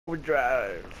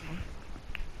Overdrive.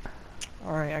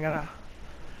 Alright, I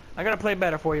gotta play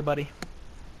better for you, buddy.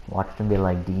 Watch them be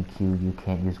like DQ, you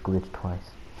can't use glitch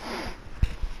twice.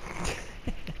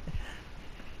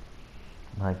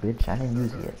 I'm like, bitch, I didn't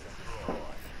use it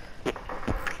yet.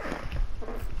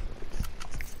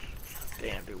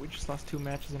 Damn, dude, we just lost 2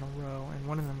 matches in a row, and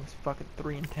one of them was fucking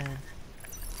 3-10.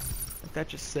 Like, that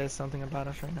just says something about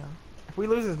us right now. If we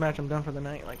lose this match, I'm done for the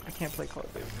night. Like, I can't play Call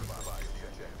of Duty.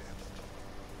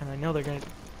 And I know they're gonna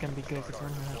be good because we're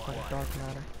gonna have to play Dark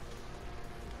Matter.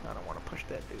 I don't want to push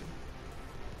that dude.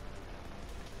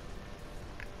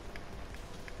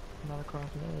 Not across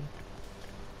mid.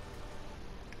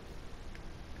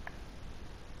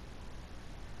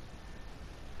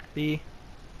 B.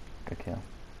 Good kill.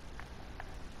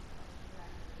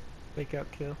 Fake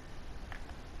out kill.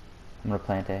 I'm gonna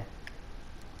plant A.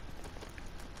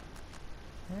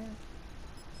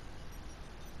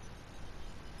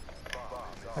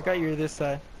 I got you this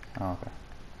side. Oh, okay.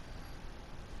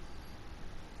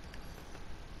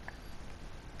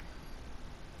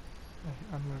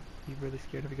 I'm gonna be really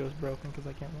scared if he goes broken because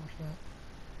I can't watch that.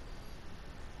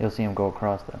 You'll see him go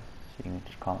across though, so you can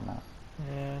just call him out.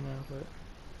 Yeah, I know, but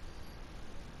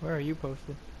where are you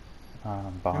posted?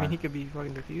 Barn. I mean, he could be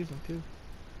fucking defusing too.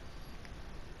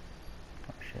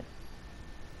 Oh shit.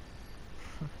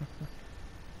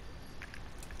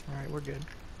 Alright, we're good.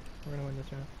 We're gonna win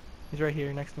this round. He's right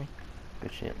here next to me.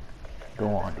 Good shit. Go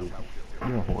on, dude.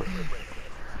 You're a horse.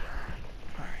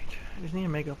 Alright, I just need to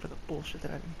make up for the bullshit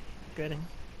that I'm getting.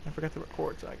 I forgot to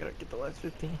record, so I gotta get the last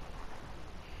 15.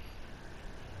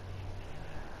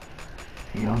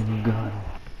 Young gun.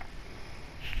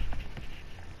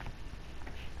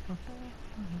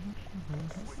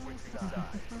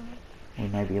 We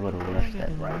might be able to rush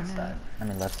that right side. I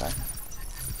mean left side.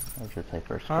 We'll just play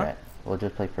first strat. We'll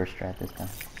just play first strat this time.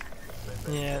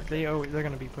 Yeah, they're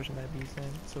gonna be pushing that B side.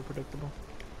 It's so predictable.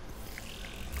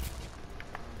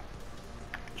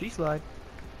 G slide.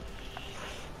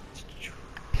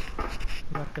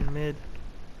 Nothing mid.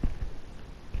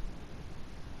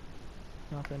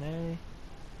 Nothing A.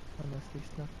 Unless they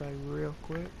snuff by real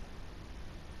quick.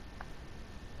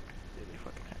 Yeah, they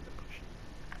fucking had to push.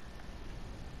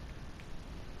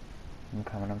 I'm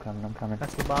coming.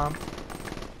 That's the bomb.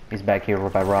 He's back here, we're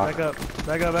by rock. Back up,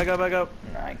 back up, back up, back up.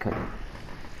 Nah, I couldn't.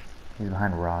 He's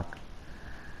behind rock.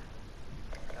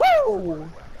 Woo!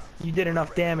 You did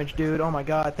enough damage, dude. Oh my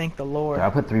god, thank the Lord. Dude, I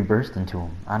put 3 bursts into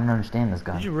him. I don't understand this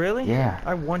gun. Did you really? Yeah.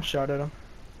 I one-shot at him.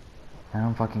 I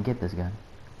don't fucking get this gun.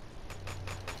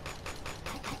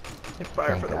 Hit fire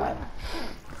Thank for the God.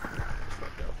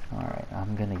 win. Alright,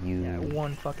 I'm gonna use... Yeah,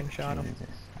 one fucking shot him. Jesus.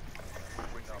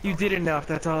 You did enough,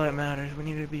 that's all that matters. We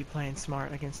need to be playing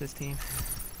smart against this team.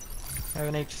 I have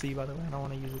an HC, by the way. I don't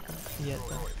want to use it yet,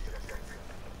 though.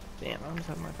 Damn, I almost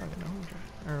have my fucking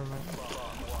overdrive. Or my...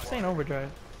 This ain't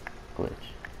overdrive. Glitch.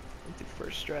 We did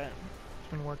first strat. It's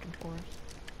been working for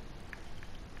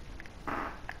us.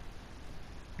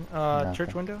 Nothing.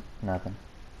 Church window? Nothing.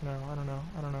 No, I don't know.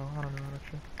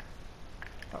 Actually.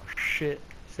 Oh shit.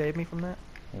 Save me from that?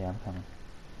 Yeah, I'm coming.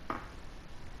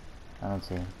 I don't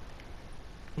see him.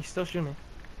 He's still shooting me.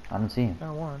 I don't see him.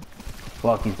 Got one.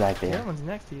 Fuck, he's back The there. other one's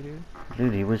next to you, dude.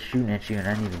 Dude, he was shooting at you and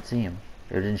I didn't even see him.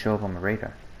 It didn't show up on my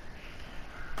radar.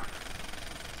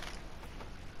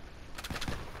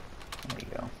 There you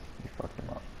go. You fucked him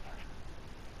up.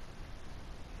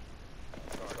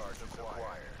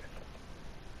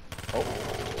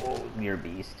 Oh, you're a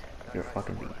beast. You're a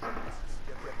fucking beast.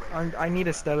 I need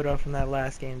to step it up from that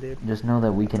last game, dude. Just know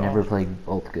that we can That's never all. play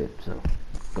both good, so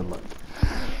good luck.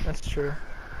 That's true.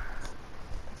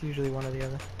 It's usually one or the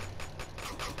other.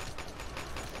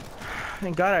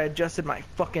 Thank God I adjusted my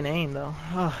fucking aim, though.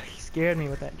 Oh, he scared me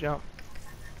with that jump.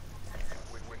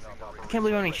 I can't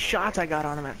believe how many shots I got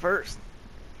on him at first.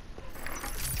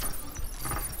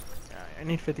 Alright, I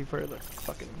need 50 for the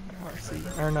fucking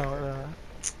RC. Or no,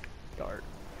 dart.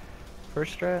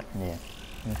 First strat? Yeah.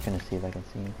 I'm just gonna see if I can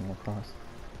see anything across.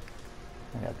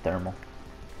 I got thermal.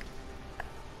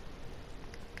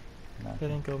 That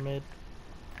didn't go mid.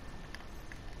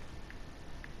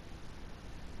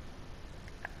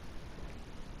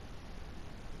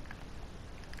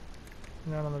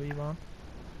 Not on the B-bomb.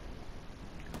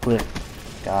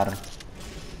 Cliff. Got him.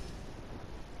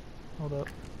 Hold up.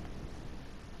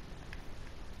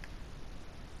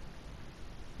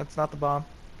 That's not the bomb.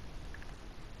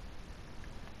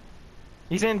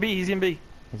 He's in B, he's in B.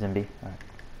 He's in B. Alright.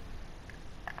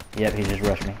 Yep, he just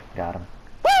rushed me. Got him.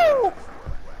 Woo!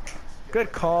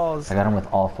 Good calls. I got him with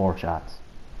all 4 shots.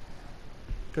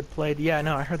 Good play. Yeah, I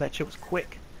know. I heard that shit was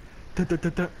quick. Duh, duh,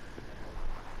 duh, duh.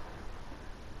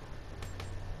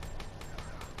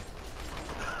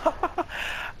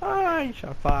 Ah, he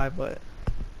shot 5, but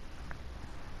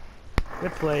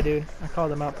good play, dude. I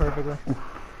called him out perfectly.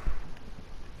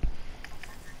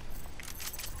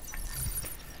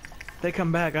 They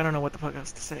come back, I don't know what the fuck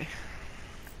else to say.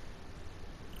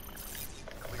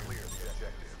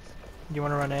 Do you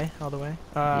want to run A all the way?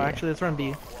 Yeah. Actually, let's run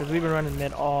B, because we've been running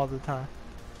mid all the time.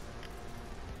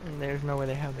 And there's no way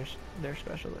they have their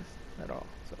specialist at all,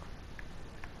 so.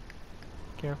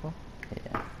 Careful.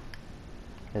 Yeah.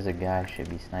 There's a guy should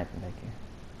be sniping back here.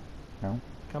 No?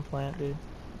 Come plant, dude.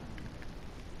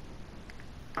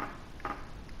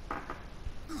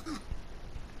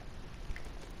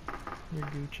 You're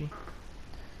Gucci.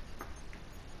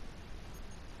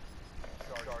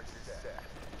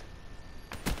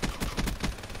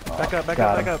 Back up, back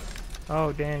up, back up.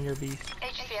 Oh, damn, you're a beast.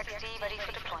 HCXD ready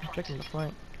for deployment. Checking the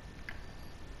flank.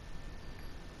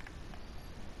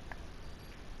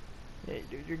 Yeah,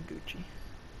 dude, you're Gucci.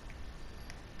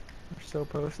 We're so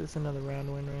posted. It's another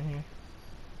round win right here.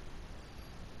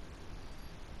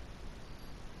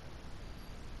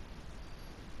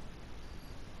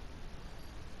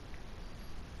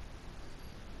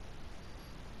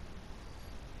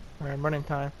 Alright, I'm running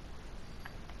time.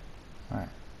 Alright.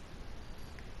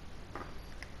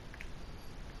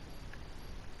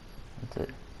 That's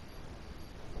it.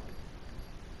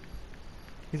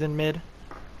 He's in mid.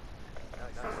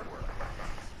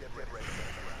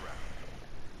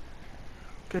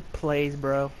 Good plays,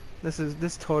 bro.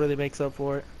 This totally makes up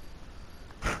for it.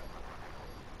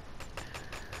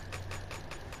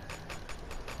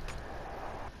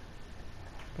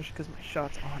 Especially because my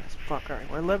shot's on as fuck. Alright,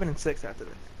 we're 11 and 6 after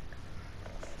this.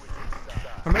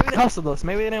 Or maybe they hustled us.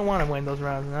 Maybe they didn't want to win those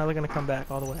rounds. And now they're gonna come back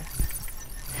all the way.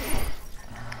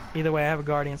 Either way, I have a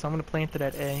guardian, so I'm gonna plant it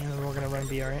at A, and then we're gonna run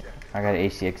B. Alright. I got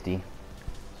ACXD,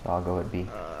 so I'll go with B.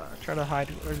 Try to hide,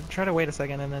 or try to wait a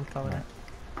second and then come in.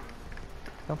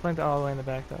 Don't plant it all the way in the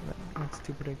back though. That's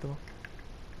too predictable.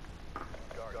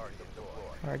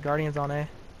 Alright, guardian's on A.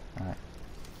 Alright.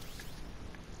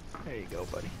 There you go,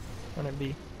 buddy. Run it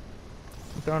B.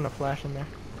 I'm throwing a flash in there.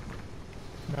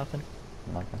 Nothing.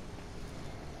 Nothing.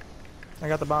 I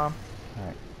got the bomb.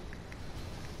 Alright.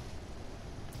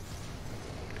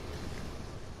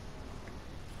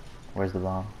 Where's the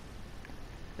bomb?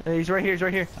 He's right here, he's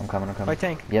right here. I'm coming, I'm coming. My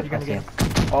tank. Yep, You're gonna I see get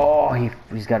him. Oh,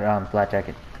 he's got flat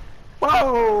jacket.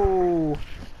 Whoa!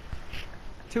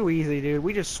 Too easy, dude.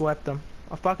 We just swept them.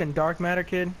 A fucking dark matter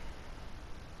kid.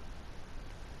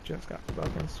 Just got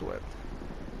fucking swept.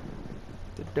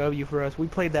 It's a W for us. We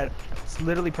played that. It's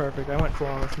literally perfect. I went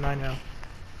flawless. 9-0.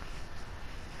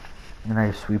 And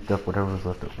I sweeped up whatever was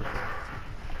left over.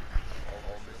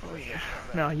 Oh yeah.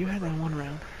 No, you had that one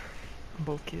round. On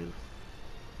both kills.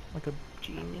 Like a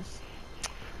genius.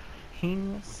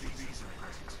 Genius.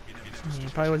 Yeah,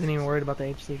 probably wasn't even worried about the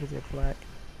HC because he had black.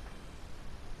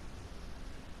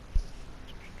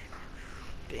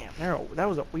 Damn, that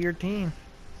was a weird team.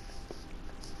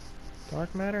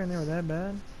 Dark matter and they were that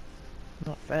bad?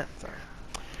 No offense, sorry.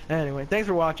 Anyway, thanks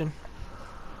for watching.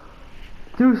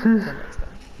 Deuces. Until next time.